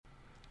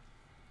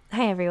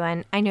Hi,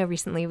 everyone. I know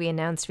recently we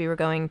announced we were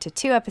going to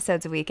 2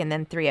 episodes a week and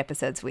then 3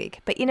 episodes a week.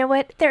 But you know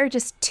what? There are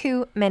just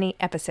too many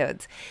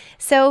episodes.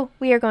 So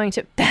we are going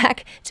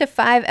back to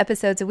 5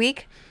 episodes a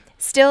week.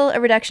 Still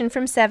a reduction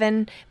from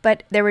 7,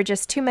 but there were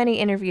just too many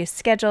interviews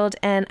scheduled,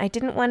 and I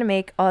didn't want to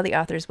make all the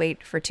authors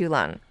wait for too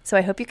long. So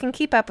I hope you can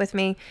keep up with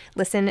me.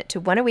 Listen to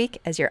 1 a week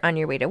as you're on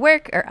your way to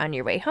work or on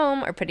your way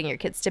home or putting your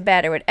kids to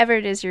bed or whatever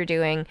it is you're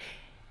doing.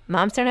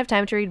 Moms Don't Have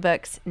Time to Read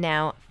Books,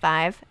 now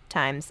 5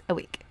 times a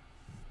week.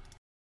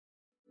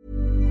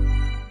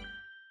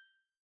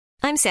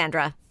 I'm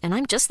Sandra, and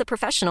I'm just the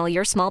professional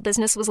your small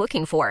business was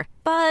looking for.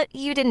 But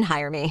you didn't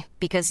hire me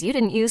because you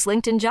didn't use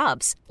LinkedIn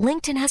Jobs.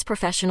 LinkedIn has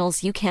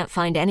professionals you can't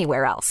find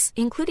anywhere else,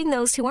 including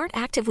those who aren't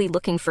actively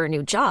looking for a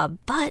new job,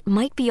 but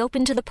might be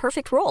open to the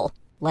perfect role,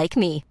 like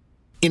me.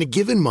 In a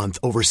given month,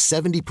 over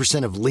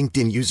 70% of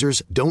LinkedIn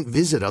users don't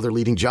visit other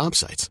leading job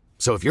sites.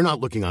 So if you're not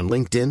looking on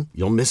LinkedIn,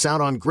 you'll miss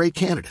out on great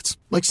candidates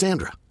like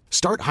Sandra.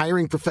 Start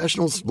hiring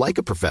professionals like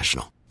a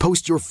professional.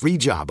 Post your free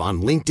job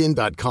on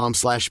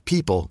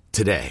linkedin.com/people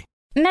today.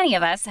 Many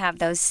of us have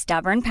those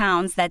stubborn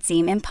pounds that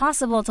seem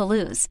impossible to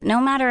lose,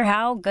 no matter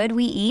how good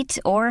we eat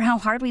or how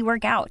hard we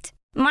work out.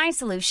 My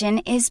solution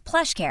is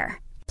PlushCare.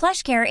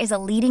 PlushCare is a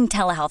leading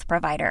telehealth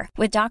provider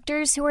with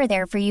doctors who are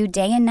there for you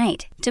day and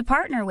night to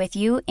partner with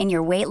you in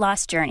your weight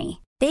loss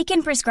journey. They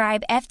can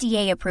prescribe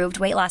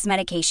FDA-approved weight loss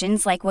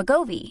medications like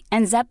Wegovy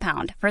and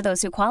Zepbound for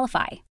those who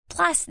qualify.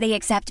 Plus, they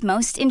accept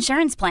most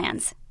insurance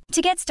plans.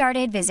 To get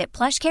started, visit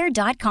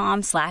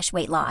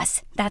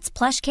plushcare.com/weightloss. That's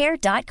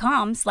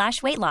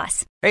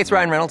plushcare.com/weightloss. Hey, it's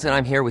Ryan Reynolds, and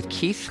I'm here with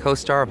Keith,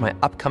 co-star of my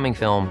upcoming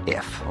film,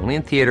 If, only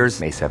in theaters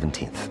May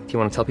 17th. Do you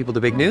want to tell people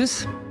the big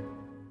news?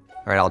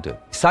 All right, I'll do it.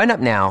 Sign up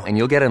now and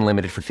you'll get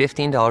unlimited for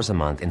 $15 a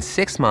month and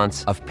 6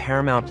 months of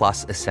Paramount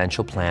Plus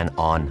Essential Plan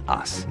on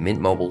us.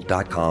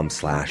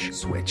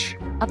 MintMobile.com/switch.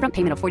 Upfront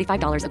payment of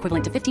 $45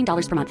 equivalent to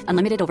 $15 per month.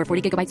 Unlimited over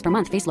 40 gigabytes per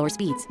month. Face lower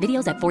speeds.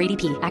 Videos at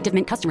 480p. Active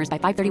Mint customers by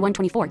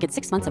 531.24 get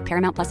 6 months of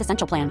Paramount Plus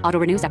Essential Plan. Auto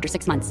renews after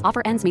 6 months.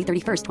 Offer ends May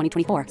 31st,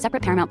 2024.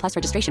 Separate Paramount Plus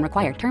registration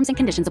required. Terms and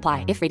conditions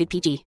apply if rated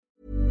PG.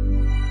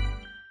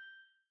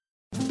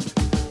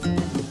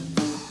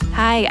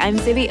 Hi, I'm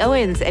Zibby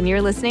Owens, and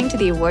you're listening to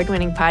the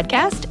award-winning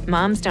podcast,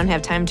 Moms Don't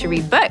Have Time to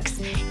Read Books.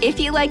 If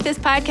you like this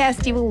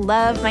podcast, you will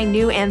love my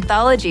new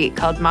anthology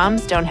called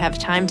Moms Don't Have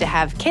Time to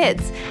Have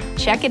Kids.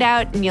 Check it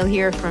out, and you'll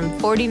hear from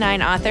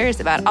 49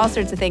 authors about all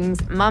sorts of things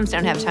moms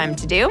don't have time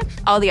to do.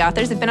 All the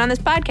authors have been on this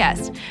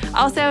podcast.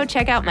 Also,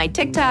 check out my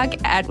TikTok,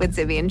 @with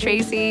Zibby and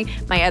Tracy,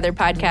 my other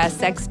podcast,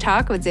 Sex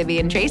Talk with Zibby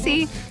and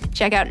Tracy.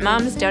 Check out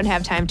Moms Don't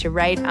Have Time to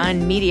Write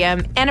on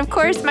Medium. And of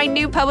course, my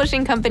new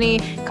publishing company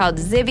called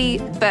Zibby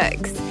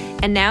Books.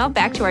 And now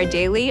back to our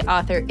daily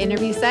author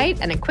interview site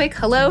and a quick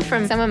hello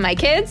from some of my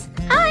kids.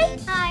 Hi.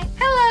 Hi.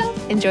 Hello.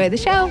 Enjoy the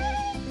show.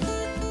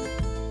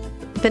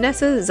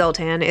 Vanessa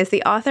Zoltan is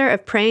the author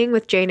of Praying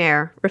with Jane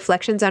Eyre,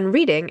 Reflections on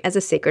Reading as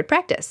a Sacred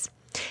Practice.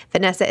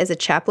 Vanessa is a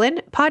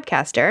chaplain,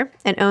 podcaster,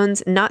 and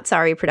owns Not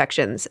Sorry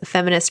Productions, a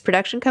feminist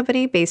production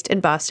company based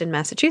in Boston,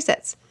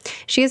 Massachusetts.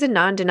 She is a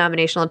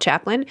non-denominational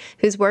chaplain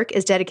whose work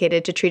is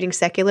dedicated to treating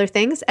secular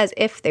things as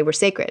if they were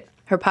sacred.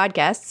 Her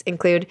podcasts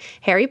include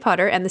Harry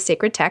Potter and the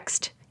Sacred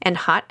Text and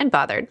Hot and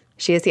Bothered.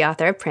 She is the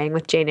author of Praying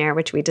with Jane Eyre,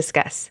 which we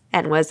discuss,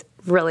 and was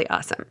really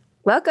awesome.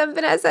 Welcome,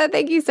 Vanessa.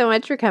 Thank you so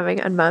much for coming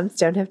on Moms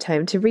Don't Have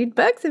Time to Read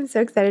Books. I'm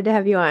so excited to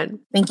have you on.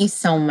 Thank you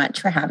so much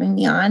for having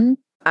me on.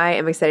 I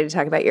am excited to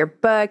talk about your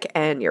book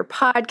and your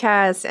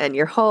podcast and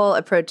your whole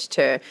approach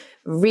to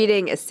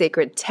reading a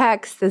sacred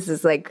text. This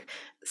is like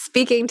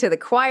speaking to the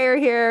choir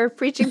here,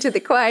 preaching to the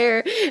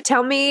choir.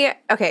 Tell me,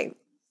 okay,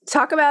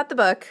 talk about the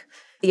book,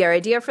 your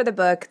idea for the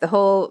book, the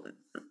whole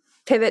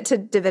pivot to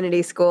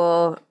divinity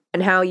school,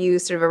 and how you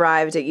sort of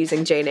arrived at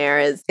using Jane Eyre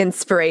as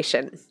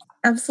inspiration.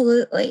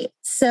 Absolutely.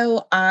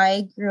 So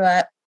I grew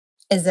up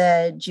as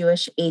a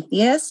Jewish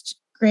atheist,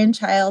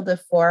 grandchild of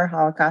 4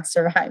 Holocaust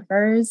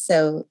survivors.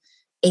 So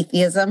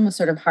atheism was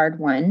sort of hard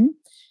won.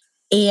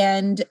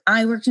 And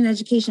I worked in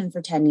education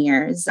for 10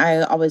 years.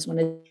 I always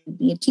wanted to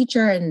be a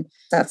teacher, and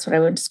that's what I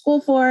went to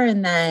school for.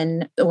 And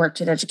then worked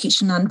in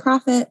education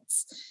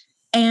nonprofits.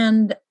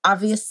 And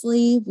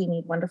obviously, we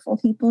need wonderful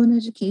people in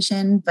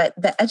education, but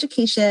the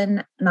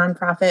education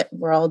nonprofit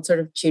world sort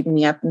of chewed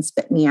me up and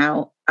spit me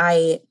out.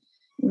 I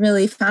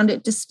really found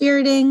it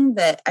dispiriting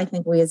that I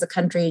think we as a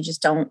country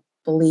just don't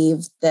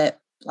believe that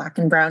Black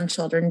and brown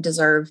children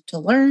deserve to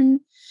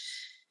learn.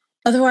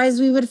 Otherwise,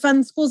 we would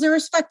fund schools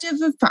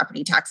irrespective of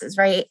property taxes,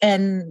 right?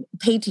 And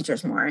pay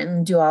teachers more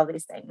and do all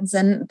these things.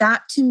 And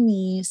that to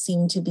me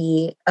seemed to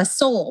be a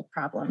soul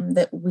problem,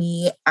 that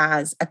we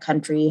as a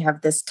country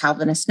have this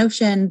Calvinist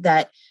notion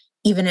that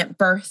even at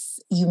birth,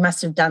 you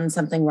must have done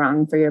something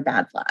wrong for your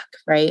bad luck,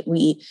 right?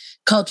 We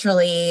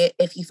culturally,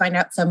 if you find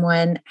out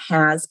someone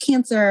has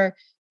cancer,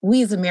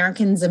 we as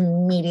Americans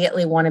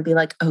immediately want to be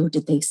like, oh,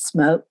 did they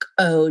smoke?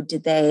 Oh,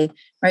 did they,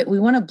 right? We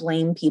want to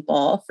blame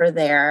people for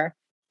their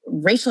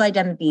racial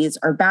identities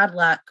or bad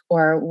luck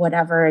or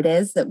whatever it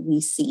is that we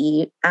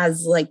see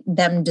as like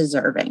them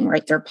deserving,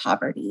 right? Their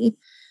poverty.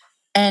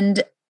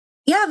 And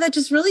yeah, that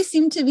just really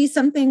seemed to be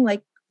something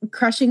like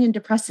crushing and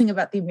depressing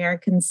about the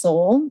American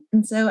soul.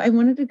 And so I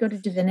wanted to go to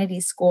divinity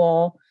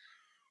school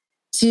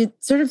to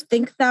sort of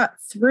think that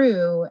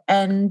through.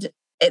 And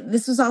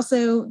this was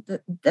also,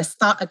 this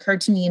thought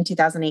occurred to me in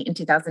 2008 and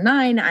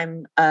 2009.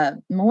 I'm a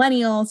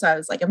millennial, so I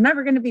was like, I'm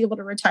never going to be able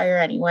to retire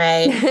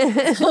anyway.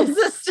 The whole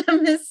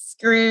system is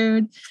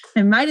screwed.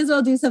 I might as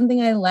well do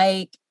something I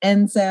like.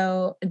 And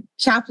so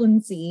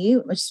chaplaincy,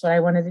 which is what I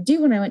wanted to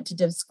do when I went to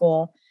div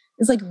school,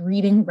 is like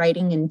reading,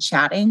 writing, and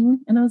chatting.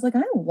 And I was like,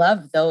 I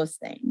love those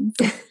things.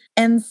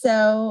 And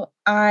so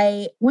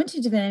I went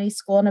to divinity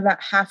school, and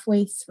about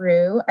halfway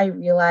through, I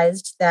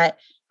realized that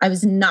I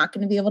was not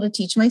going to be able to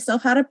teach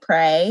myself how to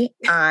pray.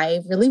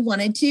 I really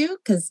wanted to,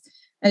 because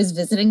I was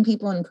visiting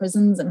people in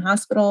prisons and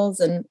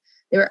hospitals, and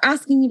they were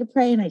asking me to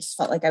pray, and I just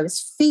felt like I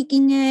was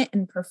faking it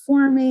and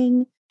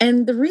performing.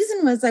 And the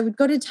reason was I would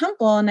go to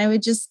temple, and I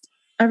would just,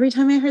 every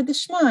time I heard the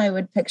Shema, I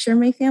would picture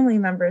my family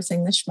members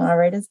saying the Shema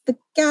right as the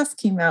gas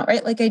came out,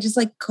 right? Like I just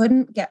like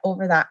couldn't get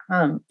over that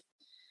hump.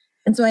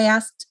 And so I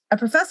asked a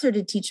professor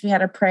to teach me how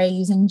to pray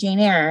using Jane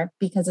Eyre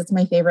because it's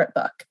my favorite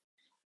book.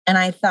 And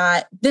I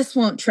thought, this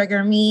won't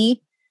trigger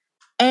me.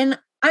 And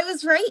I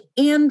was right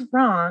and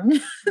wrong.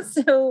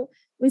 So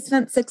we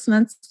spent 6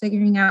 months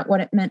figuring out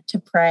what it meant to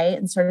pray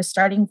and sort of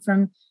starting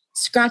from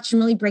scratch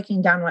and really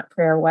breaking down what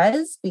prayer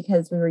was,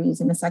 because we were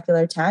using a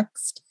secular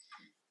text.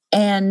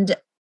 And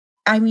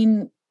I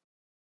mean,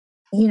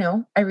 you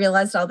know, I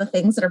realized all the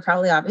things that are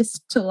probably obvious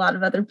to a lot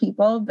of other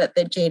people, but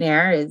that Jane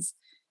Eyre is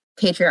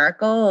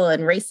patriarchal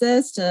and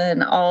racist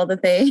and all the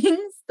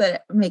things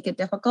that make it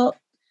difficult.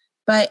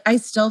 But I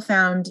still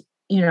found,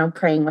 you know,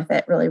 praying with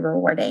it really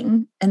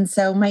rewarding. And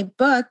so my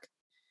book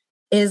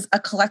is a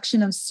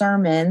collection of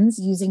sermons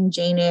using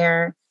Jane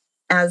Eyre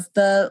as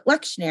the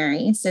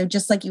lectionary. So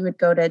just like you would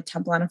go to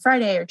temple on a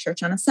Friday or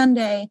church on a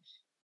Sunday,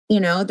 you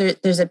know,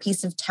 there's a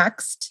piece of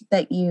text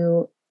that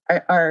you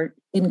are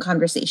in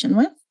conversation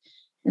with.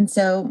 And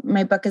so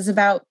my book is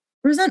about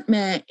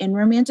resentment and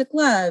romantic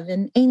love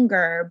and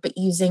anger, but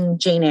using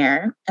Jane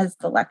Eyre as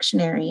the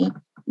lectionary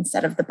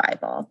instead of the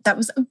Bible. That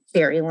was a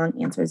very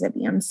long answer,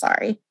 Zibby. I'm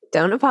sorry.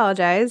 Don't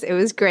apologize. It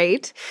was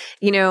great.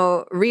 You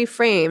know,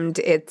 reframed,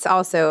 it's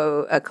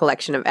also a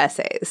collection of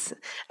essays.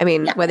 I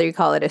mean, whether you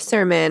call it a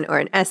sermon or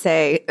an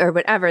essay or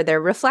whatever,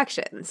 they're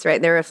reflections, right?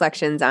 They're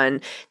reflections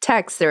on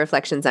text, they're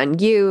reflections on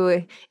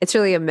you. It's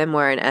really a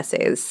memoir and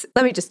essays.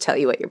 Let me just tell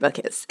you what your book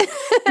is.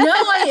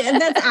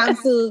 That's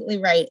absolutely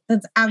right.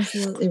 That's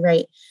absolutely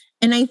right.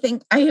 And I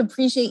think I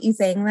appreciate you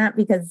saying that,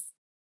 because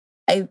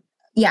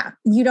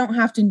you don't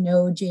have to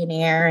know Jane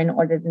Eyre in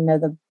order to know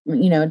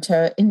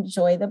to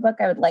enjoy the book.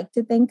 I would like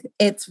to think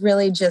it's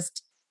really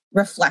just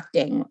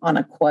reflecting on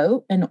a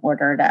quote in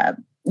order to,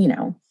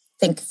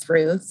 think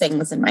through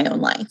things in my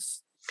own life.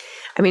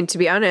 I mean, to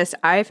be honest,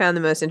 I found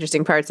the most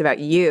interesting parts about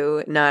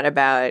you, not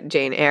about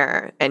Jane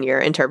Eyre and your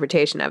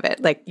interpretation of it.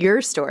 Like,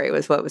 your story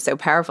was what was so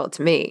powerful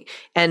to me.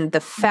 And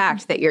the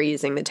fact that you're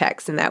using the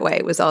text in that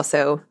way was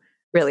also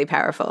really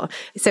powerful.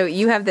 So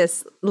you have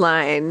this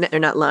line, or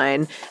not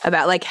line,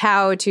 about like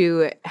how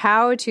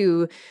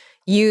to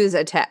use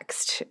a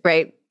text,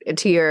 right?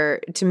 To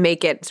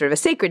make it sort of a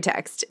sacred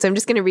text. So I'm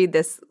just going to read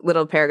this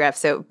little paragraph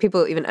so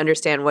people even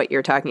understand what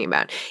you're talking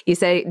about. You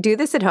say, do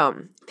this at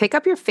home. Pick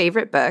up your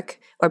favorite book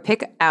or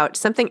pick out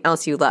something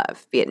else you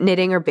love, be it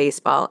knitting or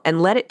baseball,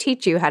 and let it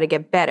teach you how to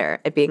get better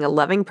at being a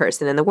loving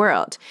person in the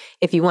world.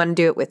 If you want to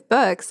do it with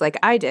books like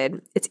I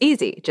did, it's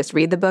easy. Just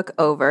read the book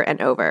over and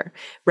over.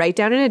 Write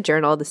down in a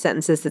journal the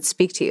sentences that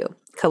speak to you.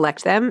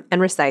 Collect them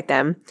and recite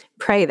them,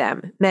 pray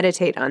them,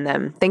 meditate on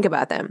them, think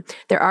about them.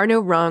 There are no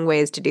wrong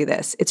ways to do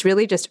this. It's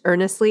really just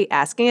earnestly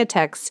asking a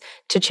text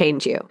to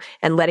change you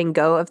and letting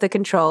go of the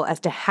control as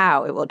to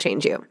how it will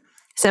change you.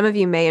 Some of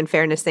you may, in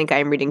fairness, think I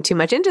am reading too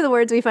much into the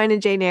words we find in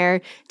Jane Eyre.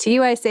 To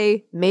you, I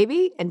say,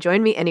 maybe, and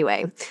join me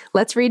anyway.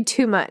 Let's read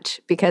too much,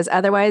 because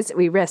otherwise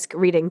we risk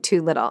reading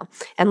too little.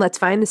 And let's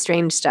find the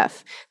strange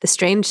stuff. The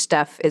strange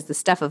stuff is the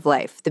stuff of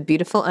life, the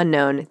beautiful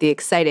unknown, the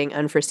exciting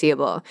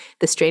unforeseeable.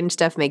 The strange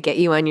stuff may get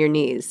you on your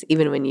knees,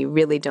 even when you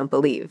really don't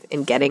believe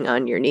in getting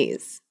on your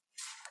knees.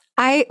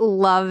 I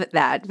love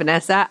that,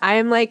 Vanessa. I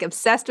am like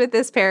obsessed with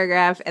this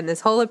paragraph and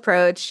this whole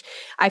approach.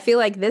 I feel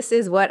like this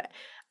is what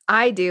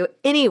I do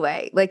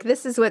anyway. Like,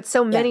 this is what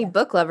so many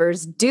book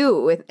lovers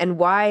do, and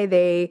why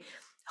they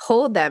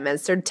hold them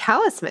as sort of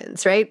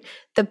talismans, right?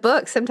 The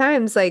book,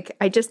 sometimes like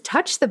I just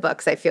touch the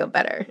books, I feel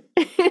better.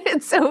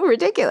 It's so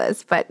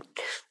ridiculous. But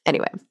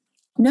anyway.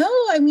 No,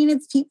 I mean,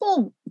 it's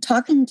people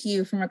talking to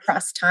you from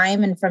across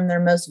time and from their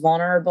most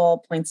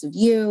vulnerable points of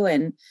view,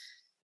 and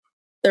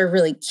they're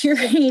really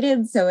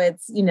curated. So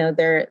it's,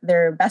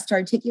 their best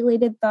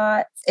articulated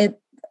thoughts.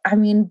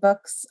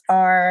 Books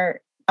are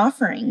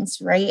offerings,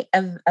 right?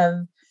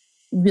 Of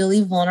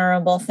really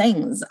vulnerable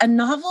things. A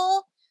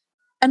novel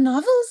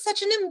is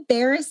such an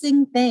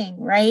embarrassing thing,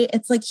 right?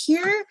 It's like,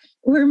 here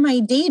were my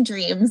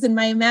daydreams and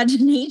my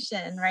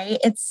imagination, right?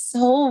 It's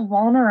so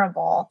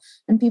vulnerable,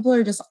 and people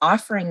are just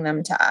offering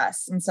them to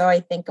us. And so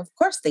I think, of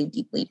course, they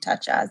deeply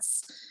touch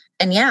us.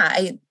 And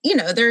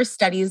there are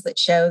studies that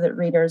show that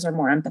readers are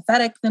more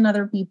empathetic than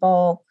other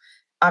people.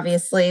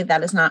 obviously,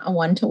 that is not a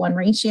 1-to-1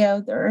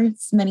 ratio. There are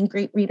many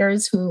great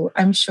readers who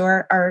I'm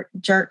sure are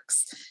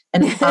jerks.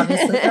 And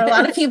obviously, there are a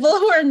lot of people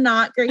who are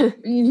not great,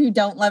 who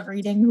don't love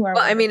reading, who are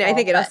Well, I mean, I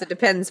think it also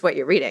depends what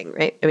you're reading,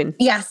 right? I mean,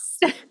 yes,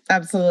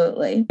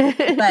 absolutely.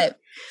 But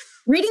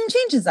reading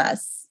changes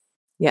us.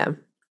 Yeah.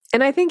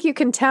 And I think you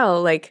can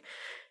tell, like,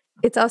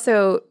 it's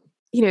also,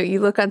 you know, you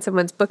look on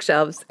someone's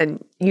bookshelves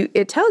and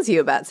it tells you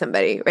about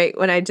somebody, right?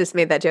 When I just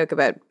made that joke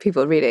about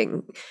people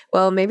reading,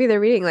 well, maybe they're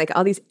reading like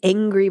all these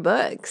angry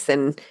books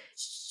and,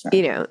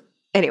 you know,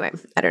 anyway,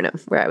 I don't know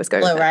where I was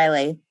going with that.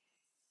 Riley.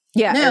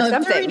 Yeah, no, or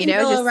something, you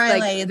know, just Riley,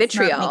 like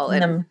vitriol.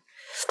 And,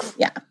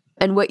 yeah.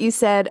 And what you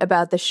said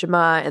about the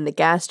Shema and the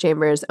gas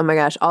chambers, oh my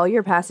gosh, all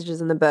your passages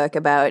in the book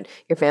about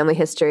your family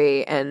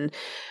history and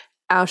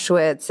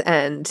Auschwitz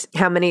and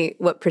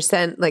what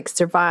percent like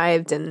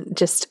survived, and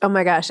just, oh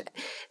my gosh,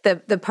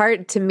 the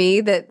part to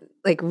me that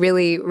like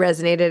really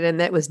resonated and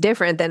that was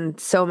different than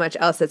so much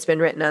else that's been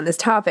written on this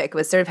topic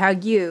was sort of how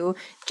you,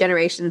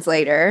 generations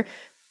later,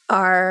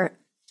 are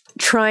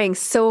trying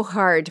so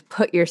hard to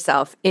put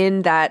yourself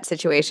in that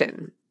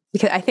situation.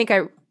 Because I think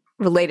I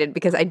related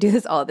because I do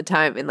this all the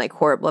time in like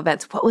horrible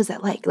events. What was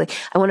that like? Like,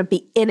 I want to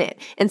be in it.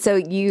 And so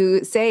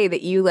you say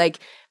that you like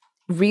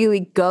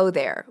really go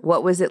there.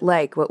 What was it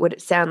like? What would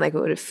it sound like?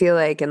 What would it feel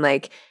like? And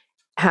like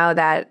how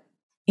that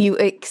you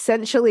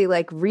essentially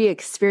like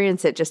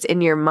re-experience it just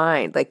in your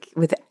mind, like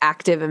with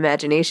active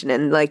imagination.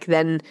 And like,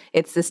 then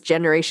it's this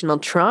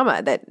generational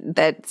trauma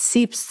that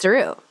seeps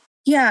through.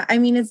 Yeah. I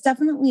mean, it's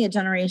definitely a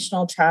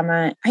generational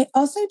trauma. I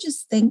also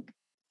just think,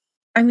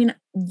 I mean,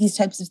 these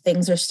types of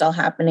things are still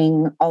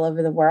happening all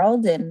over the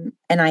world. And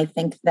I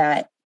think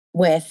that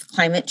with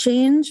climate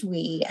change,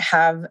 we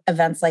have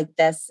events like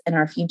this in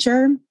our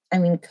future. I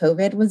mean,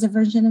 COVID was a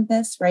version of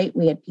this, right?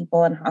 We had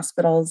people in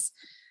hospitals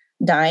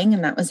dying,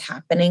 and that was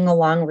happening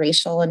along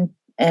racial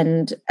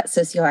and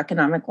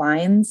socioeconomic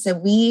lines. So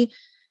we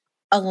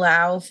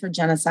allow for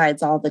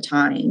genocides all the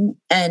time.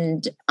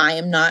 And I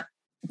am not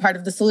part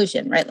of the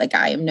solution, right? Like,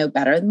 I am no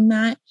better than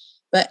that.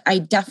 But I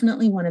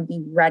definitely want to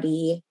be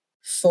ready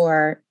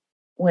for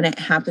when it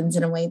happens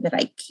in a way that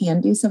I can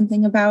do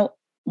something about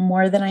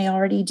more than I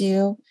already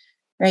do,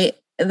 right?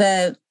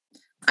 The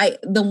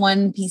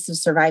one piece of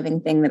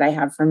surviving thing that I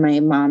have from my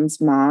mom's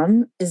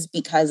mom is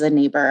because a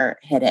neighbor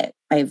hid it.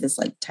 I have this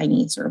like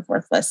tiny sort of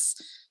worthless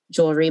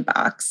jewelry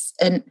box.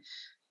 And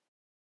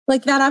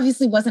like that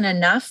obviously wasn't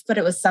enough, but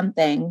it was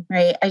something,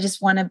 right?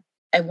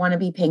 I want to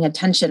be paying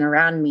attention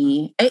around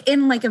me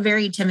in like a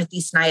very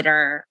Timothy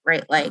Snyder,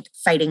 right? Like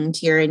fighting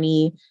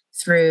tyranny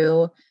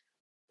through,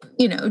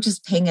 you know,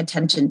 just paying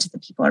attention to the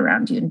people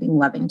around you and being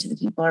loving to the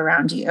people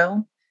around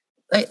you.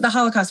 Like the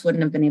Holocaust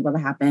wouldn't have been able to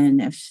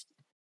happen if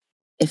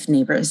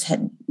neighbors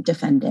had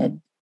defended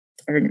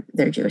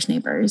their Jewish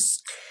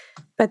neighbors.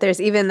 But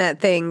there's even that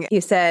thing you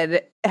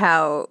said,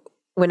 how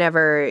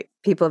whenever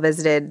people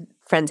visited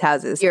friends'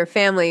 houses, your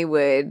family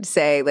would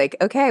say like,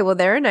 okay, well,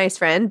 they're a nice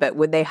friend, but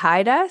would they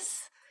hide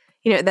us?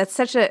 You know, that's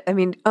I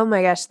mean, oh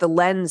my gosh, the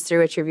lens through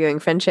which you're viewing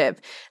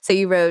friendship. So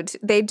you wrote,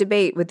 they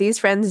debate with these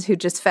friends who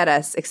just fed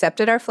us,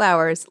 accepted our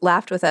flowers,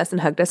 laughed with us and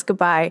hugged us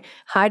goodbye,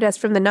 hide us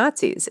from the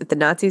Nazis if the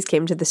Nazis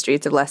came to the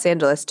streets of Los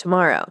Angeles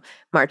tomorrow,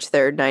 March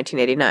 3rd,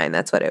 1989.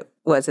 That's what it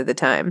was at the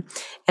time.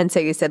 And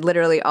so you said,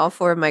 literally all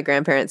 4 of my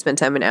grandparents spent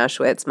time in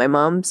Auschwitz. My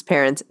mom's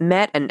parents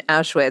met in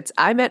Auschwitz.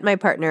 I met my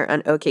partner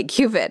on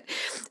OkCupid.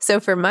 So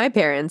for my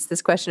parents,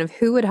 this question of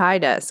who would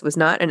hide us was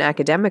not an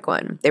academic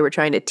one. They were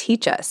trying to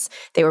teach us.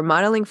 They were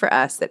modeling for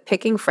us that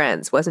picking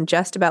friends wasn't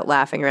just about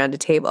laughing around a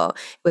table.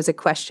 It was a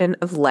question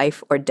of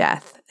life or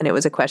death. And it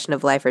was a question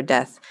of life or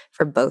death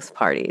for both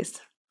parties.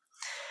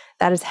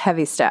 That is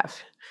heavy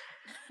stuff.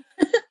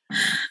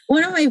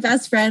 One of my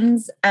best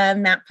friends,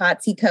 Matt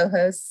Potts, he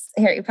co-hosts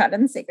Harry Potter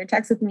and the Sacred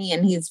Text with me.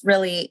 And he's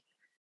really,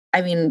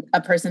 I mean,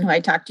 a person who I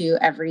talk to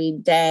every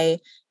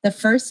day. The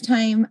first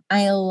time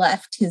I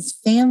left his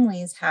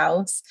family's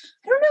house,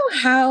 I don't know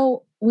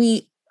how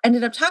we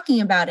ended up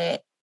talking about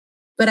it,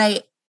 but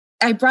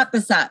I brought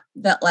this up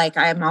that like,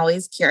 I'm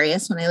always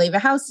curious when I leave a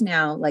house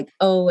now, like,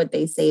 oh, would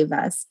they save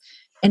us?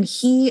 And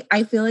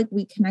I feel like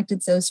we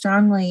connected so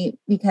strongly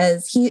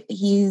because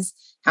he's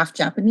half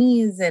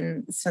Japanese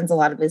and spends a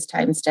lot of his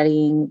time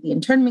studying the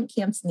internment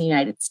camps in the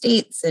United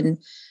States. And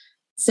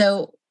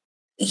so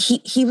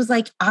he was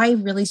like, I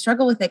really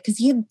struggle with it because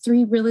he had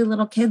 3 really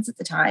little kids at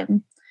the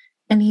time.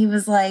 And he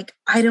was like,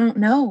 I don't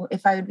know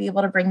if I would be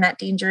able to bring that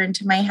danger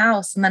into my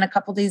house. And then a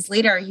couple of days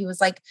later, he was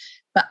like,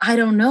 but I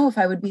don't know if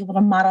I would be able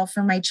to model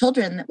for my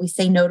children that we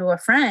say no to a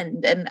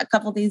friend. And a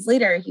couple of days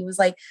later, he was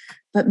like,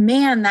 but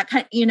man, that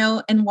kind, you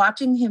know, and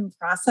watching him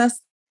process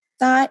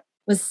that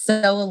was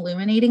so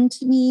illuminating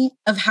to me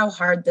of how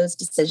hard those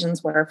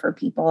decisions were for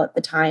people at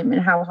the time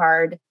and how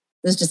hard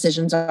those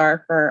decisions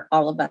are for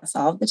all of us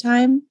all of the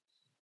time.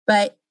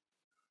 But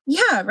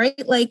yeah,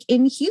 right. Like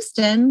in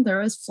Houston, there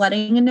was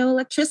flooding and no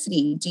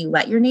electricity. Do you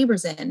let your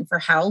neighbors in? For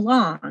how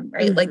long?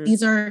 Right. Mm-hmm. Like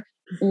these are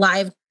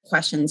live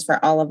questions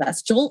for all of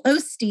us. Joel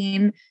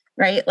Osteen,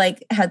 right,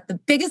 like has the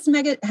biggest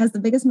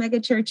mega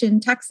church in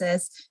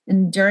Texas.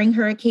 And during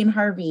Hurricane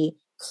Harvey,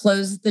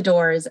 closed the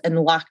doors and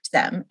locked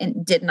them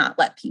and did not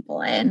let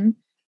people in.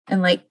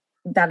 And like,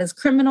 that is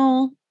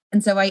criminal.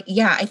 And so I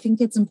think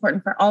it's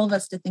important for all of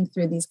us to think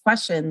through these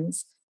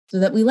questions so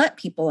that we let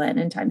people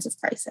in times of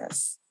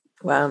crisis.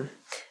 Wow.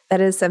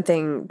 That is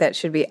something that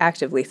should be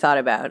actively thought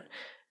about.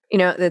 You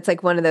know, it's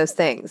like one of those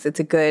things. It's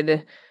a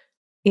good,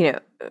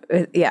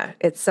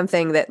 it's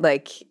something that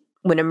like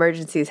when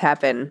emergencies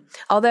happen,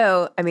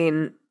 although, I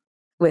mean,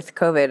 with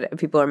COVID,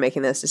 people are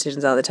making those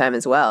decisions all the time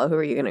as well. Who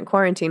are you going to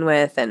quarantine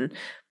with? And,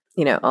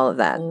 all of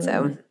that.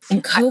 So,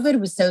 and COVID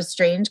was so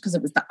strange because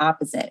it was the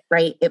opposite,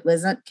 right? It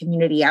wasn't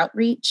community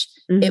outreach.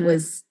 Mm-hmm. It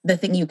was the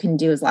thing you can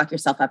do is lock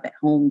yourself up at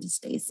home to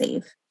stay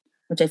safe,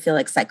 which I feel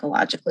like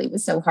psychologically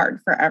was so hard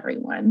for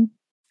everyone.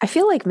 I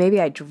feel like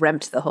maybe I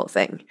dreamt the whole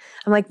thing.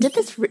 I'm like,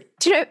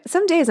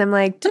 some days I'm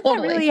like, did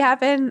that really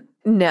happen?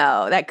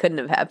 No, that couldn't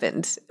have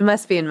happened. It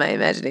must be in my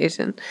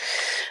imagination.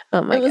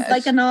 Oh my gosh. It was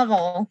like a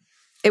novel.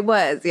 It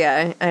was,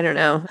 yeah. I don't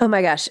know. Oh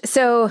my gosh.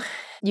 So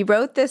you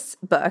wrote this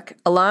book.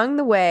 Along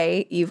the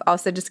way, you've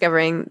also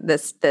discovering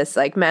this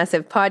like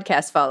massive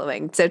podcast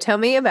following. So tell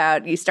me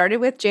about, you started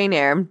with Jane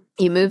Eyre,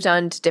 you moved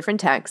on to different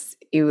texts,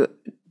 you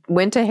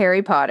went to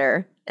Harry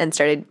Potter and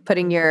started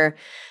putting your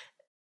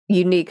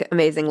unique,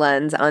 amazing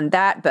lens on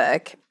that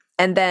book.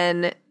 And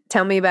then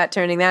tell me about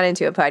turning that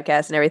into a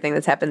podcast and everything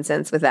that's happened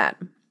since with that.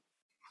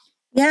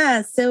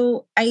 Yeah.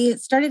 So I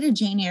started a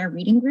Jane Eyre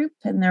reading group,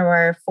 and there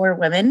were 4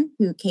 women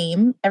who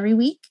came every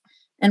week.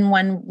 And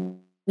one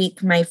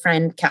week, my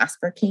friend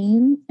Casper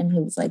came, and he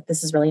was like,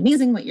 this is really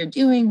amazing what you're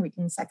doing.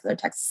 Reading secular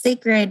texts is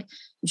sacred.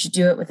 You should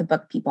do it with a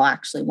book people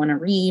actually want to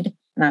read.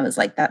 And I was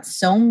like, that's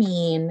so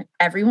mean.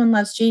 Everyone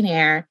loves Jane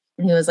Eyre.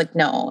 And he was like,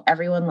 no,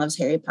 everyone loves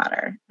Harry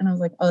Potter. And I was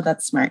like, oh,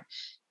 that's smart.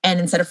 And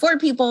instead of 4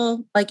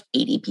 people, like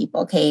 80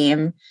 people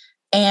came.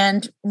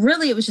 And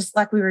really, it was just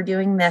like we were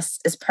doing this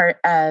as part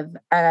of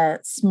a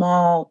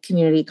small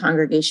community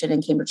congregation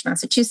in Cambridge,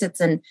 Massachusetts,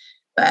 and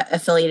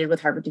affiliated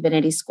with Harvard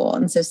Divinity School.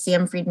 And so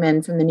Sam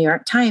Friedman from the New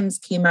York Times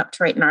came up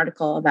to write an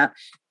article about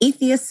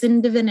atheists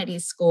in divinity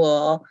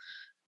school.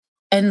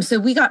 And so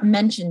we got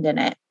mentioned in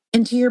it.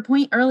 And to your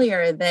point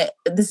earlier, that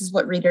this is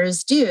what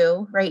readers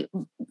do, right?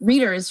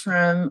 Readers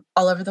from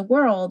all over the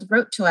world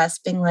wrote to us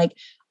being like,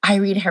 I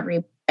read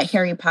Harry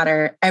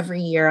Potter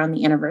every year on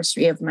the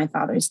anniversary of my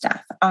father's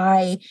death.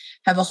 I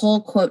have a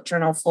whole quote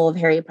journal full of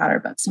Harry Potter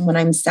books. And when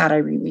I'm sad, I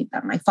reread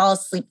them. I fall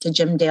asleep to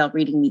Jim Dale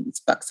reading me these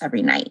books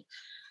every night.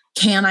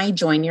 Can I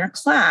join your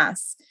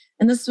class?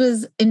 And this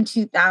was in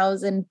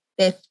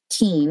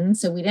 2015.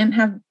 So we didn't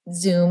have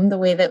Zoom the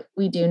way that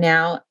we do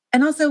now.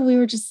 And also we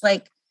were just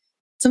like,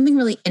 something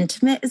really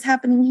intimate is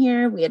happening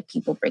here. We had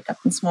people break up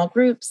in small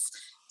groups.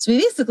 So we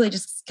basically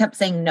just kept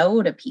saying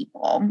no to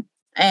people.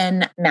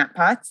 And Matt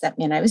Potts, that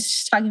man I was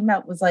just talking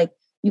about, was like,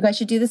 you guys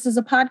should do this as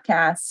a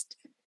podcast.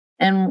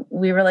 And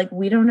we were like,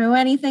 we don't know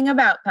anything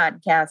about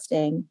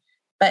podcasting.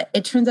 But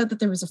it turns out that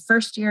there was a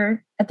first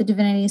year at the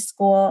Divinity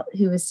School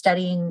who was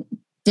studying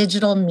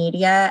digital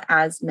media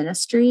as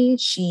ministry.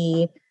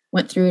 She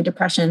went through a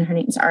depression. Her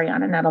name's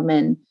Ariana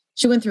Nettleman.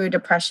 She went through a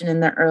depression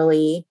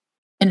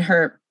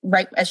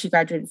right as she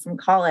graduated from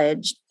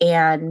college.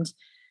 And,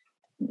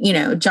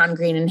 John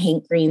Green and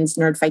Hank Green's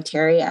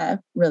Nerdfighteria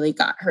really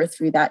got her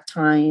through that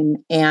time.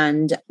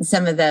 And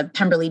some of the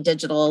Pemberley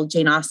Digital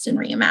Jane Austen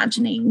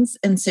reimaginings.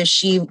 And so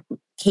she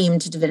came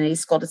to Divinity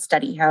School to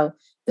study how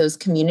those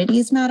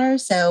communities matter.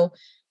 So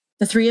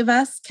the 3 of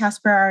us,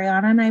 Casper,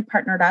 Ariana, and I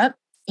partnered up.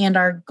 And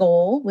our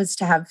goal was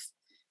to have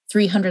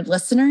 300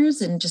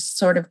 listeners and just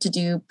sort of to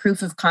do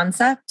proof of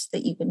concept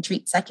that you can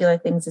treat secular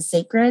things as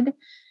sacred.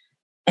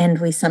 And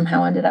we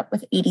somehow ended up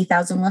with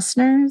 80,000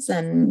 listeners,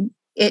 and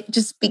it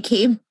just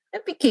became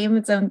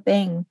its own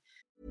thing.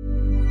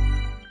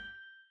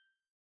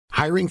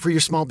 Hiring for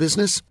your small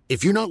business?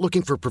 If you're not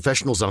looking for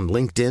professionals on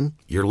LinkedIn,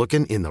 you're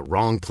looking in the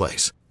wrong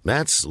place.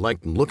 That's like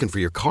looking for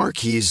your car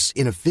keys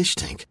in a fish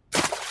tank.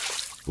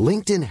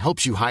 LinkedIn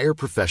helps you hire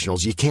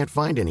professionals you can't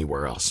find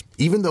anywhere else,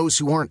 even those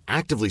who aren't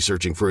actively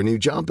searching for a new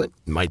job but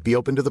might be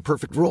open to the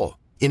perfect role.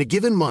 In a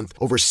given month,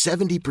 over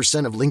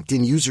 70% of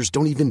LinkedIn users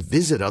don't even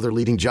visit other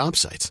leading job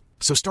sites.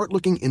 So start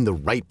looking in the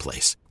right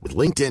place. With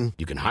LinkedIn,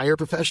 you can hire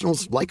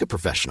professionals like a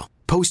professional.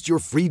 Post your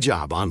free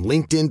job on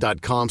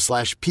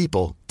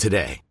linkedin.com/people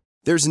today.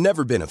 There's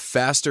never been a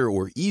faster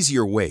or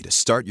easier way to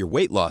start your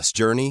weight loss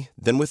journey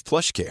than with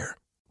PlushCare.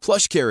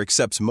 PlushCare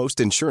accepts most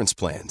insurance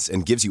plans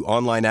and gives you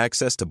online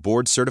access to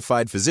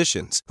board-certified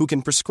physicians who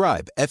can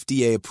prescribe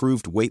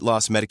FDA-approved weight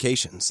loss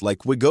medications like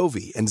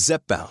Wegovy and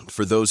Zepbound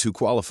for those who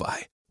qualify.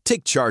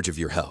 Take charge of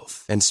your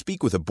health and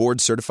speak with a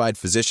board-certified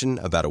physician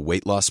about a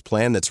weight loss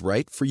plan that's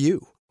right for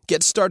you.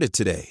 Get started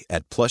today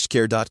at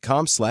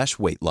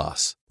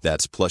plushcare.com/weight-loss.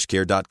 That's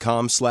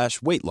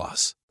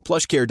plushcare.com/weight-loss.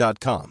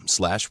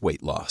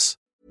 plushcare.com/weight-loss.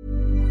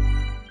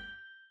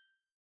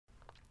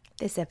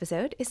 This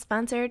episode is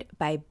sponsored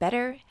by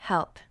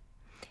BetterHelp.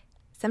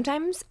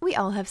 Sometimes we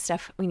all have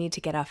stuff we need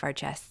to get off our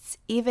chests.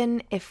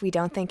 Even if we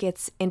don't think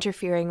it's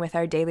interfering with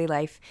our daily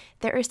life,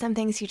 there are some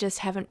things you just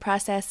haven't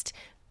processed,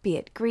 be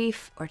it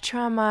grief or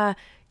trauma,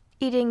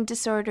 eating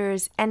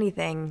disorders,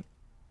 anything.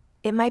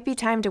 it might be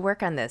time to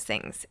work on those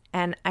things.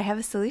 And I have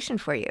a solution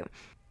for you.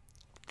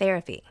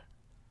 Therapy.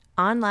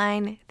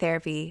 Online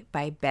therapy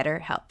by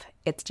BetterHelp.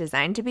 It's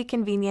designed to be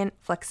convenient,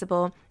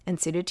 flexible, and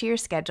suited to your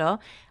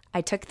schedule.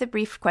 I took the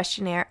brief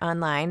questionnaire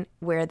online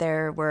where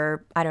there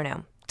were,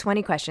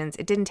 20 questions.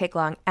 It didn't take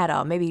long at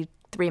all, maybe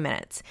 3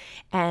 minutes.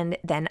 And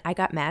then I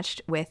got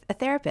matched with a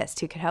therapist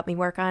who could help me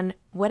work on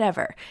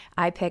whatever.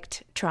 I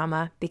picked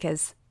trauma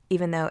because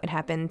even though it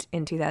happened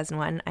in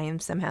 2001, I am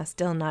somehow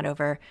still not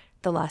over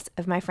the loss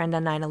of my friend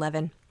on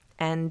 9/11.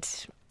 And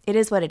it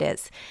is what it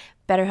is.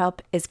 BetterHelp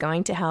is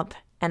going to help.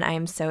 And I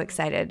am so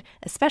excited,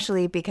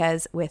 especially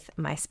because with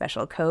my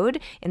special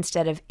code,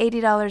 instead of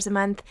 $80 a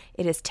month,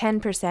 it is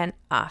 10%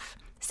 off,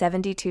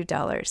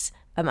 $72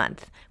 a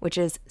month, which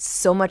is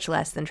so much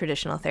less than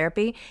traditional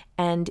therapy.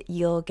 And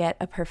you'll get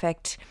a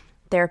perfect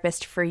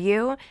therapist for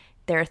you.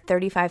 There are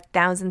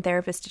 35,000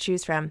 therapists to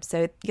choose from,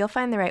 so you'll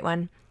find the right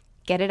one.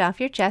 Get it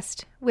off your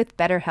chest with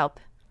BetterHelp.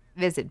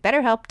 Visit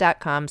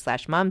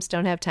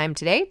betterhelp.com/momsdon'thavetime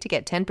today to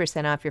get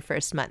 10% off your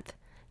first month.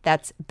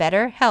 That's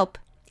BetterHelp,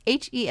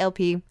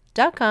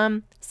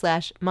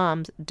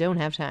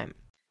 HELP.com/momsdon'thavetime.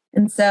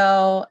 And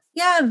so,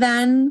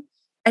 then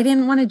I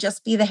didn't want to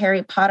just be the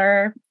Harry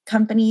Potter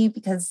company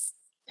because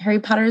Harry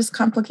Potter is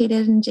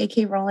complicated and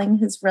J.K. Rowling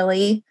has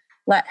really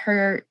let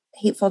her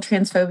hateful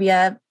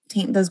transphobia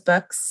taint those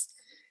books.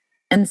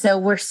 And so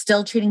we're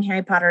still treating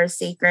Harry Potter as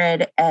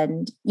sacred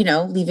and,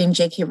 leaving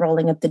J.K.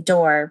 Rowling at the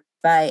door.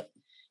 But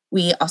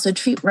we also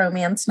treat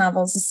romance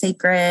novels as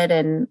sacred.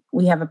 And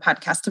we have a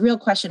podcast, The Real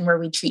Question, where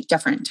we treat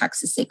different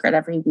texts as sacred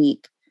every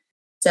week.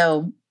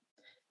 So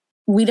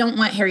we don't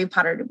want Harry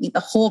Potter to be the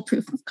whole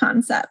proof of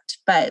concept,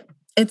 but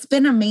it's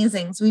been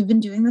amazing. So we've been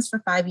doing this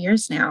for 5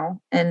 years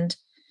now, and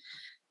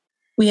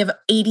we have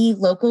 80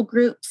 local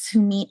groups who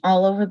meet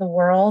all over the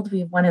world. We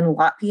have one in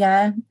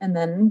Latvia and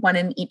then one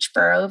in each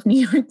borough of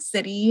New York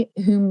City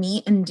who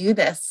meet and do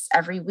this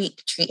every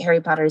week, treat Harry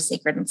Potter as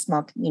sacred in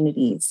small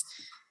communities,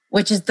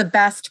 which is the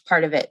best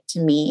part of it to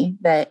me,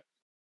 that,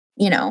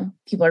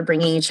 people are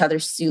bringing each other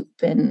soup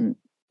and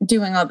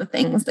doing all the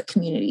things that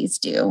communities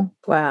do.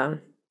 Wow.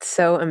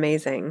 So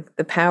amazing.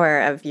 The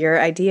power of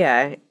your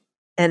idea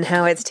and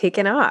how it's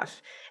taken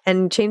off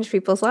and changed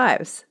people's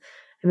lives.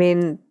 I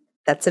mean,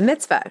 that's a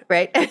mitzvah,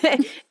 right?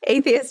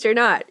 Atheist or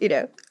not, it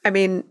is.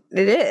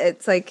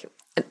 It's like,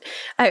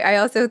 I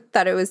also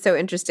thought it was so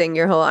interesting,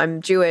 your whole,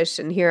 I'm Jewish,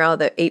 and here are all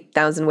the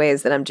 8,000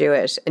 ways that I'm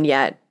Jewish. And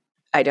yet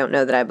I don't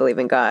know that I believe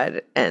in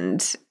God.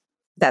 And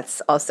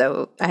that's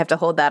also, I have to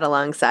hold that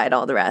alongside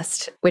all the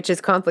rest, which is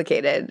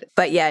complicated,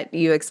 but yet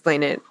you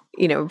explain it,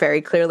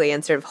 very clearly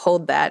and sort of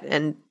hold that.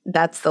 And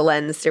that's the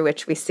lens through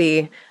which we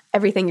see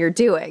everything you're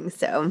doing.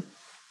 So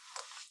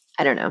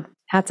I don't know.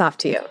 Hats off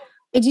to you.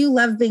 I do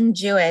love being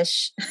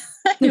Jewish.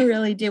 I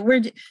really do.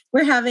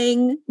 We're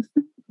having,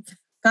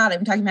 God,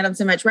 I'm talking about them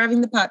so much. We're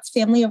having the Potts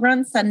family over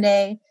on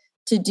Sunday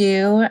to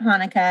do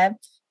Hanukkah.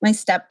 My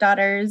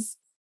stepdaughters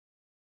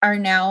are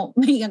now,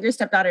 my younger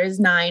stepdaughter is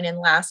 9, and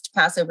last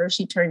Passover,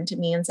 she turned to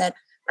me and said,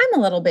 I'm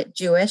a little bit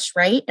Jewish,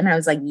 right? And I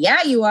was like,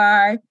 yeah, you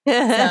are.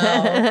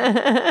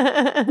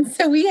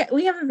 So we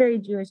have a very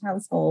Jewish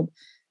household.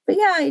 But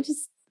yeah,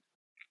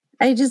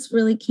 I just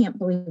really can't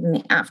believe in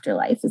the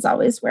afterlife is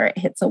always where it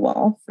hits a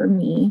wall for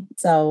me.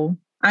 So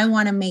I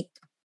want to make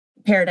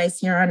paradise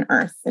here on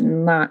earth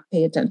and not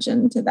pay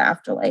attention to the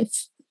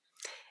afterlife.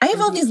 I have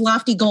all these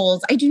lofty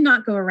goals. I do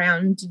not go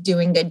around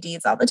doing good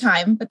deeds all the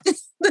time, but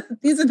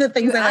these are the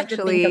things I like to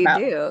think about.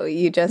 Do.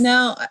 You just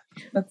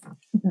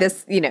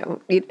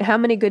how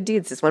many good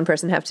deeds does one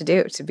person have to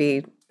do to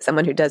be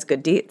someone who does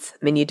good deeds?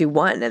 I mean, you do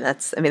one, and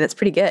that's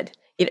pretty good.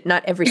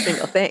 Not every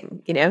single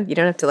thing, you don't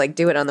have to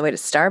do it on the way to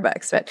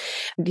Starbucks, but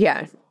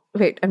yeah.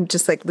 Wait, I'm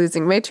just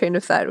losing my train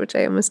of thought, which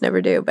I almost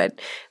never do.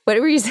 But what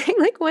were you saying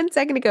 1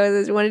 second ago?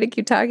 I wanted to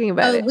keep talking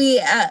about it.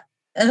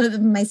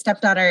 My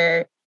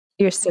stepdaughter.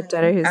 Your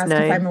stepdaughter who's 9.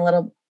 If I'm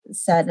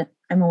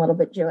a little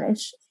bit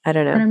Jewish. I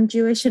don't know. But I'm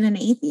Jewish and an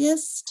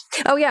atheist.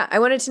 Oh yeah. I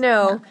wanted to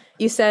know,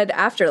 You said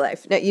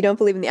afterlife. No, you don't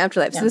believe in the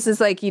afterlife. Yeah. So this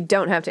is you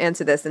don't have to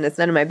answer this and it's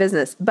none of my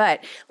business.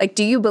 But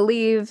do you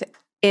believe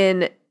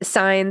in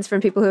signs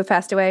from people who have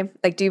passed away?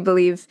 Do you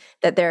believe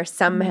that there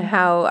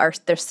somehow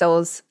their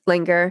souls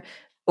linger,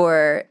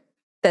 or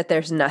that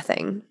there's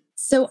nothing?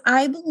 So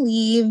I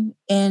believe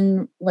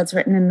in what's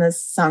written in the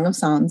Song of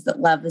Songs, that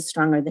love is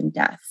stronger than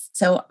death.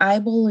 So I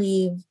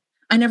believe,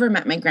 I never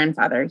met my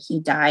grandfather. He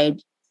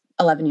died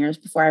 11 years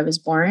before I was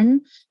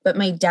born, but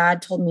my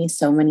dad told me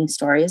so many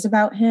stories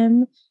about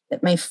him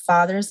that my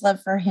father's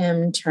love for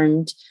him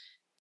turned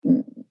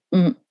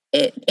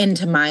it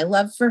into my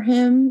love for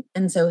him.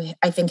 And so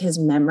I think his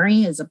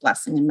memory is a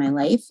blessing in my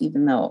life,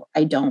 even though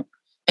I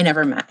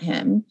never met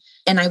him.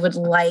 And I would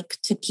like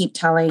to keep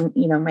telling,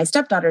 my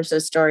stepdaughters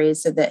those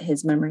stories so that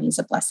his memory is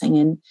a blessing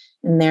in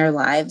their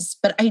lives.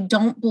 But I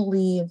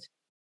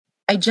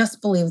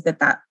just believe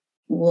that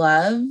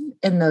love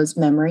and those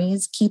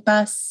memories keep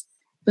us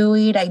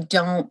buoyed. I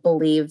don't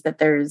believe that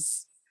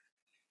there's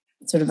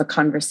sort of a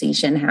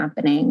conversation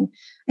happening.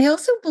 I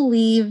also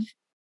believe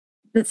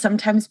that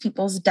sometimes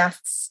people's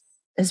deaths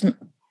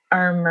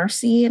our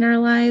mercy in our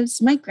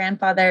lives. My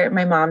grandfather,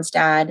 my mom's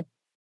dad,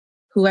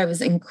 who I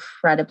was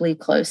incredibly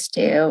close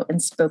to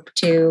and spoke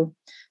to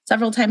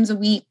several times a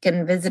week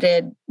and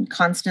visited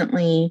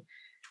constantly,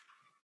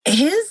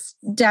 his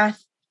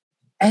death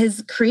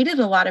has created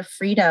a lot of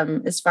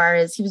freedom as far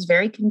as he was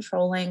very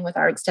controlling with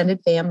our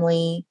extended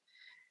family.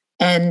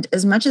 And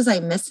as much as I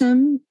miss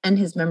him and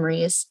his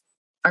memories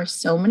are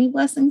so many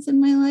blessings in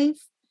my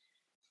life,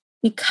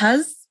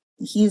 because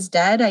he's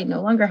dead, I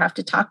no longer have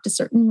to talk to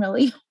certain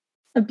really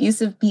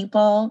abusive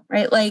people,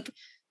 right? Like,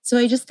 so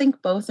I just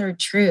think both are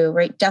true,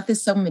 right? Death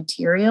is so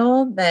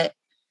material that,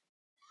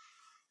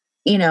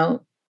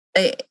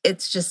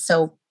 it's just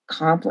so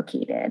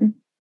complicated.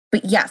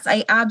 But yes,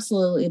 I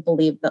absolutely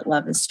believe that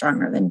love is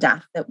stronger than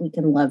death, that we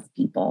can love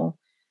people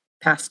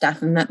past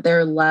death and that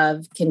their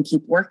love can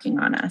keep working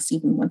on us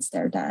even once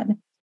they're dead.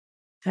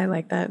 I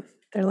like that.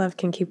 Their love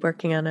can keep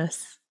working on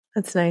us.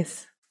 That's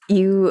nice.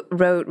 You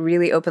wrote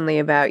really openly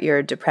about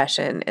your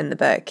depression in the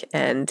book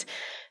and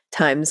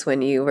times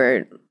when you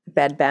were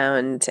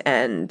bedbound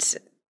and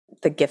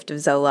the gift of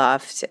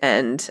Zoloft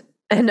and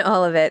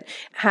all of it.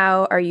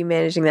 How are you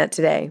managing that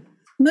today?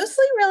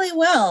 Mostly really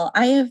well.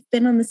 I have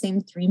been on the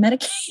same 3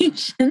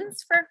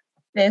 medications for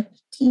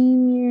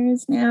 15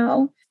 years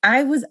now.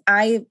 I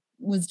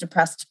was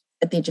depressed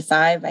at the age of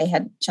 5. I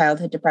had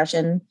childhood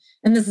depression.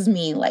 And this is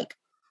me like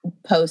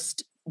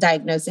post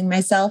diagnosing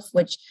myself,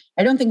 which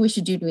I don't think we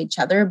should do to each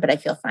other, but I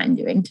feel fine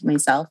doing to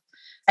myself.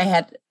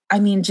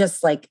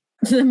 Just like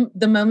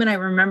the moment I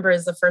remember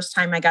is the first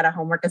time I got a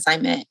homework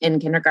assignment in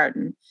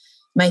kindergarten.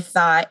 My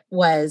thought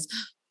was,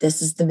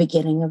 this is the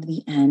beginning of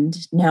the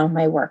end. Now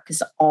my life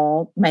is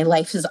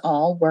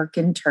all work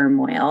and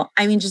turmoil.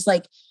 Just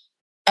like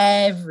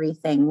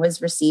everything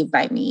was received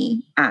by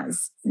me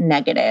as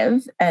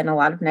negative and a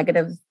lot of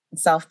negative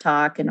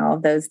self-talk and all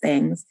of those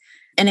things.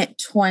 And at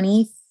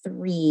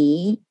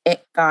 23,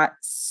 it got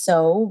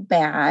so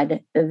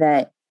bad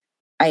that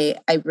I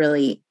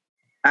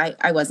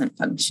wasn't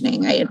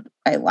functioning.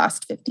 I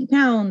lost 50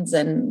 pounds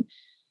and,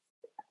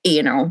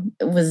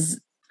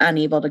 was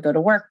unable to go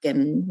to work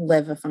and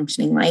live a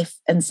functioning life.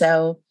 And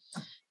so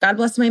God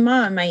bless my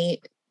mom. I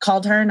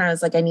called her and I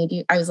was like, I need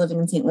you. I was living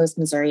in St. Louis,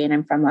 Missouri, and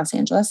I'm from Los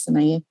Angeles. And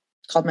I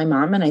called my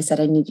mom and I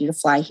said, I need you to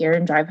fly here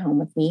and drive home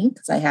with me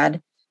because I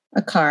had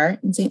a car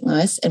in St.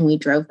 Louis, and we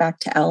drove back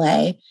to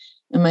LA.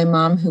 And my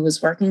mom, who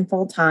was working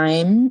full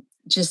time,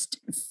 just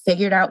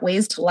figured out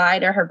ways to lie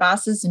to her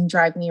bosses and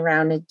drive me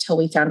around until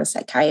we found a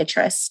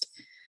psychiatrist.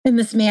 And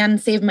this man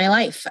saved my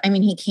life.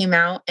 He came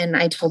out and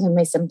I told him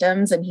my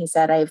symptoms and he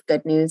said, I have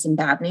good news and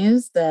bad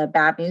news. The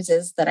bad news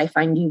is that I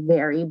find you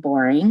very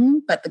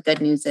boring, but the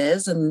good news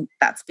is, and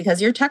that's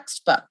because you're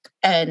textbook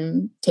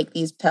and take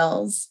these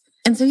pills.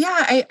 And so,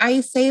 yeah,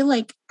 I say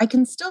like, I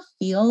can still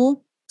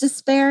feel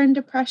despair and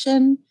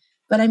depression,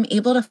 but I'm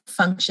able to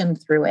function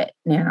through it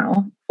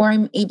now, or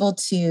I'm able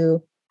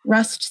to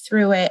rest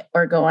through it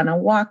or go on a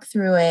walk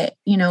through it,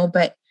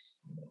 but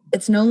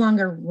it's no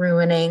longer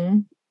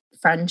ruining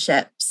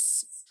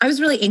friendships. I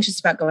was really anxious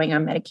about going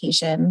on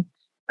medication.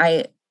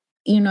 I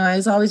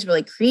was always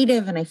really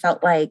creative and I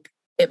felt like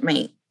it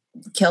might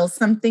kill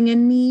something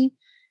in me.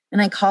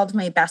 And I called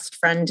my best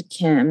friend,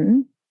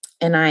 Kim,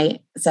 and I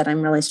said,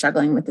 I'm really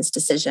struggling with this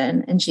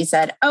decision. And she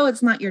said, oh,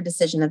 it's not your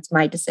decision. It's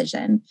my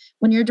decision.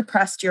 When you're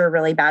depressed, you're a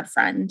really bad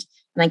friend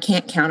and I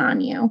can't count on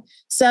you.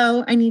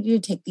 So I need you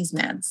to take these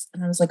meds.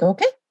 And I was like,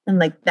 okay. And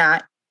like,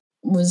 that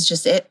was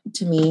just it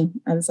to me.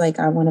 I was like,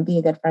 I want to be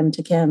a good friend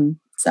to Kim.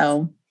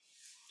 So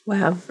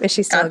wow. Is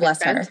she still God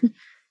bless her?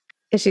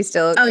 Is she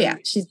still? Oh yeah.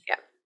 She's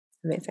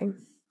amazing.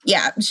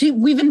 Yeah.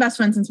 We've been best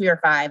friends since we were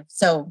 5.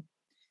 So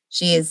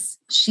she's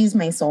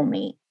my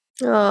soulmate.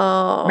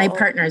 Oh, my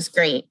partner's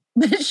great,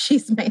 but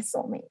she's my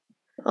soulmate.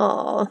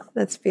 Oh,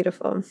 that's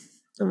beautiful.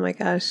 Oh my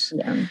gosh.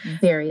 Yeah, I'm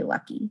very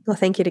lucky. Well,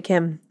 thank you to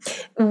Kim.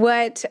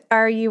 What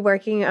are you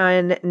working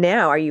on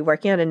now? Are you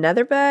working on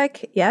another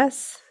book?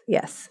 Yes.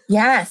 Yes.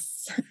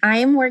 Yes. I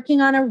am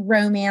working on a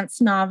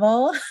romance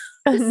novel.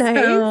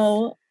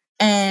 Nice.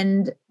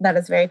 And that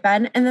is very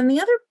fun. And then the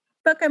other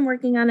book I'm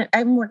working on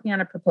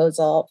a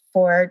proposal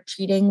for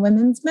treating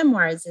women's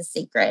memoirs as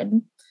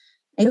sacred.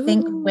 I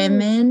think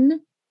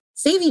women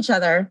save each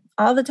other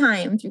all the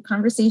time through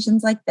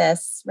conversations like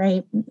this,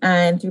 right?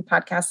 And through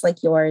podcasts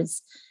like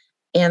yours,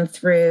 and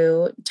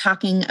through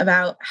talking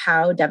about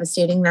how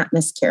devastating that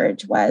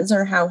miscarriage was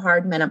or how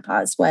hard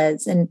menopause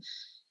was. And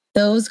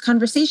those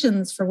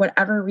conversations, for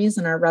whatever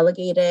reason, are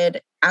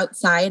relegated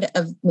outside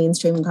of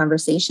mainstream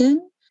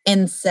conversation.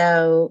 And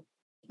so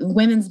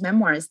women's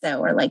memoirs,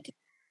 though, are like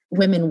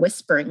women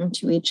whispering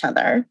to each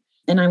other.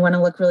 And I want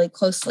to look really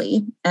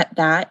closely at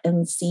that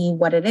and see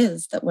what it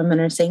is that women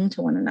are saying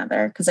to one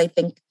another, because I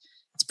think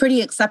it's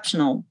pretty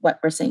exceptional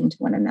what we're saying to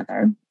one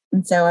another.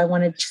 And so I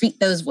want to treat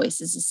those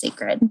voices as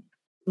sacred.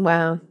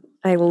 Wow.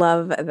 I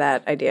love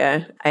that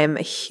idea. I am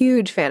a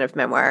huge fan of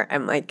memoir.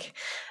 I'm like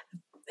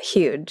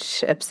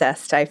huge,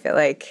 obsessed. I feel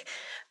like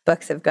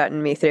books have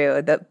gotten me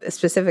through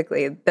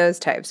specifically those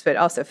types, but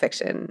also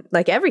fiction,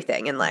 like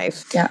everything in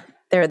life. Yeah.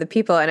 There are the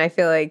people. And I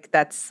feel like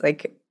that's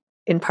like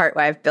in part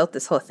why I've built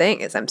this whole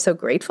thing is I'm so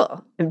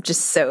grateful. I'm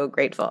just so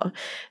grateful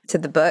to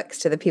the books,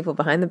 to the people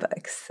behind the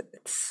books.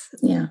 It's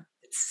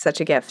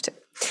such a gift.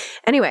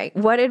 Anyway,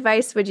 what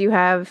advice would you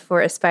have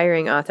for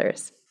aspiring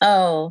authors?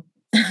 Oh,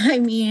 I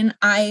mean,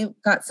 I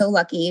got so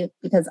lucky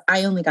because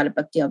I only got a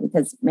book deal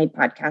because my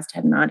podcast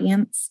had an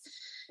audience.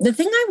 The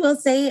thing I will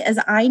say is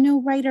I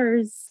know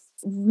writers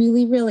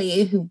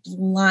really who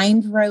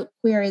blind wrote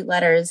query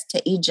letters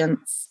to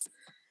agents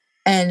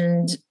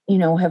and,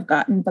 have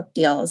gotten book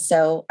deals.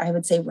 So I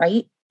would say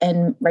write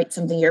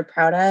something you're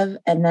proud of,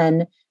 and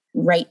then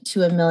write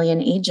to 1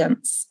 million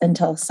agents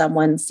until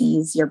someone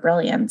sees your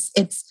brilliance.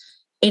 It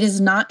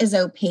is not as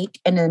opaque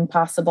and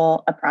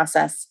impossible a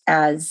process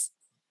as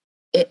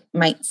it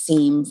might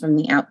seem from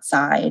the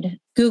outside.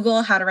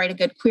 Google how to write a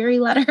good query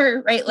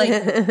letter, right?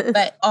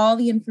 But all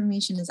the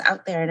information is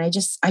out there. And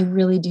I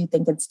really do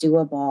think it's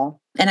doable.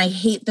 And I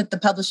hate that the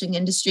publishing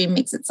industry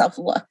makes itself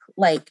look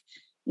like,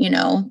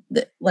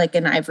 like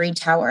an ivory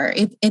tower.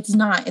 It's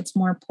not, it's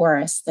more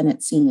porous than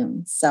it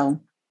seems.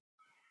 So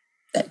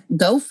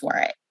go for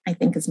it, I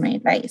think is my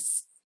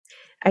advice.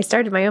 I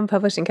started my own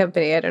publishing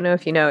company. I don't know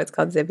if you know, it's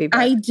called Zibby Books.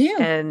 I do.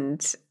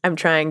 And I'm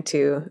trying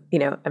to,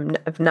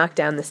 I've knocked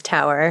down this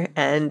tower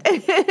and,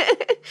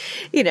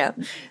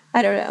 I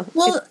don't know.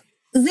 Well,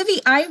 Zibby,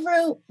 I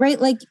wrote,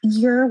 right, like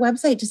your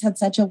website just had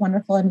such a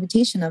wonderful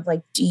invitation of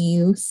like, do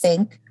you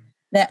think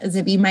that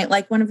Zibby might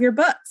like one of your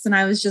books? And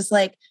I was just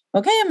like,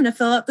 okay, I'm going to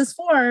fill out this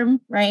form,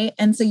 right?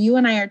 And so you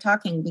and I are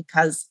talking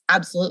because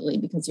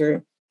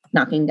you're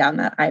knocking down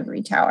that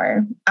ivory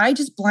tower. I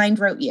just blind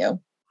wrote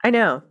you. I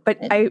know, but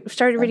I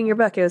started reading your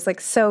book. It was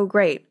like so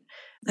great.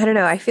 I don't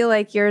know. I feel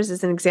like yours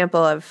is an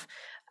example of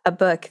a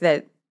book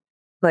that,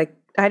 like,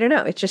 I don't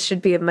know. It just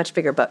should be a much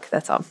bigger book.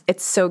 That's all.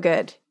 It's so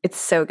good. It's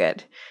so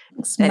good.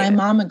 Anyway. My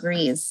mom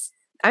agrees.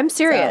 I'm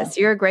serious.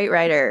 So. You're a great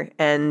writer,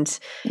 and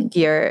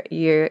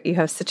you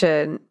have such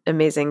an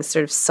amazing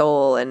sort of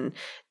soul and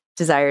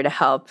desire to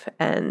help,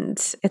 and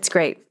it's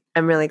great.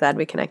 I'm really glad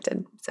we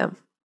connected. So,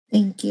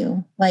 thank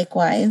you.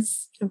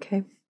 Likewise.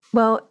 Okay.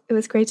 Well, it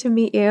was great to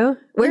meet you.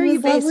 Where are you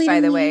based, by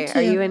the way?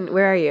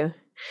 Where are you?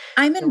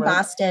 I'm in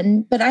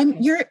Boston, but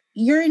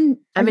you're in.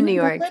 I'm in New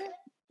York.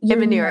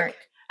 I'm in New York.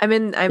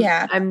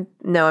 I'm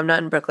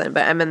not in Brooklyn,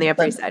 but I'm in the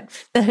Upper East Side.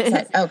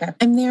 Okay.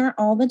 I'm there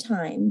all the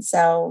time.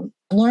 So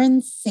Lauren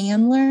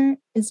Sandler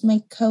is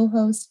my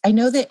co-host. I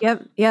know that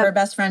her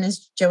best friend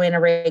is Joanna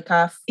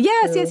Rakoff.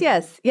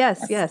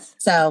 Yes.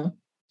 So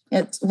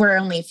we're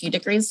only a few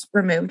degrees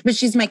removed, but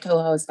she's my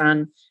co-host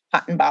on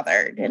Hot and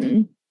Bothered,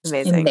 and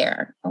amazing. I'm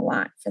there a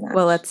lot for that.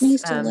 Well, I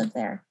used to live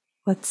there.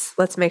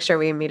 Let's make sure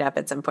we meet up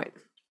at some point.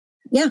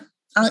 Yeah.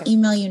 I'll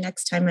email you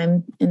next time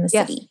I'm in the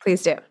city. Yes,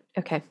 please do.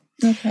 Okay.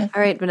 Okay.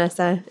 All right,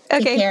 Vanessa.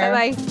 Okay,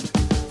 bye-bye.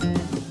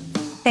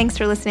 Thanks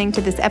for listening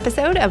to this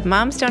episode of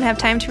Moms Don't Have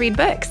Time to Read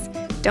Books.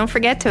 Don't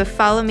forget to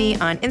follow me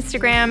on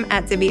Instagram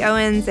at Zibby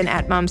Owens and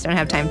at Moms Don't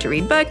Have Time to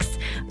Read Books.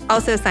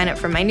 Also sign up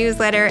for my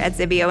newsletter at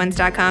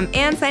zibbyowens.com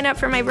and sign up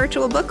for my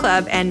virtual book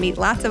club and meet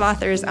lots of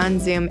authors on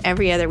Zoom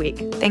every other week.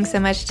 Thanks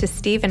so much to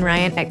Steve and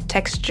Ryan at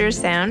Texture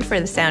Sound for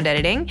the sound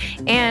editing.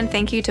 And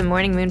thank you to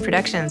Morning Moon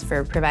Productions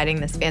for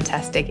providing this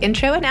fantastic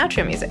intro and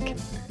outro music.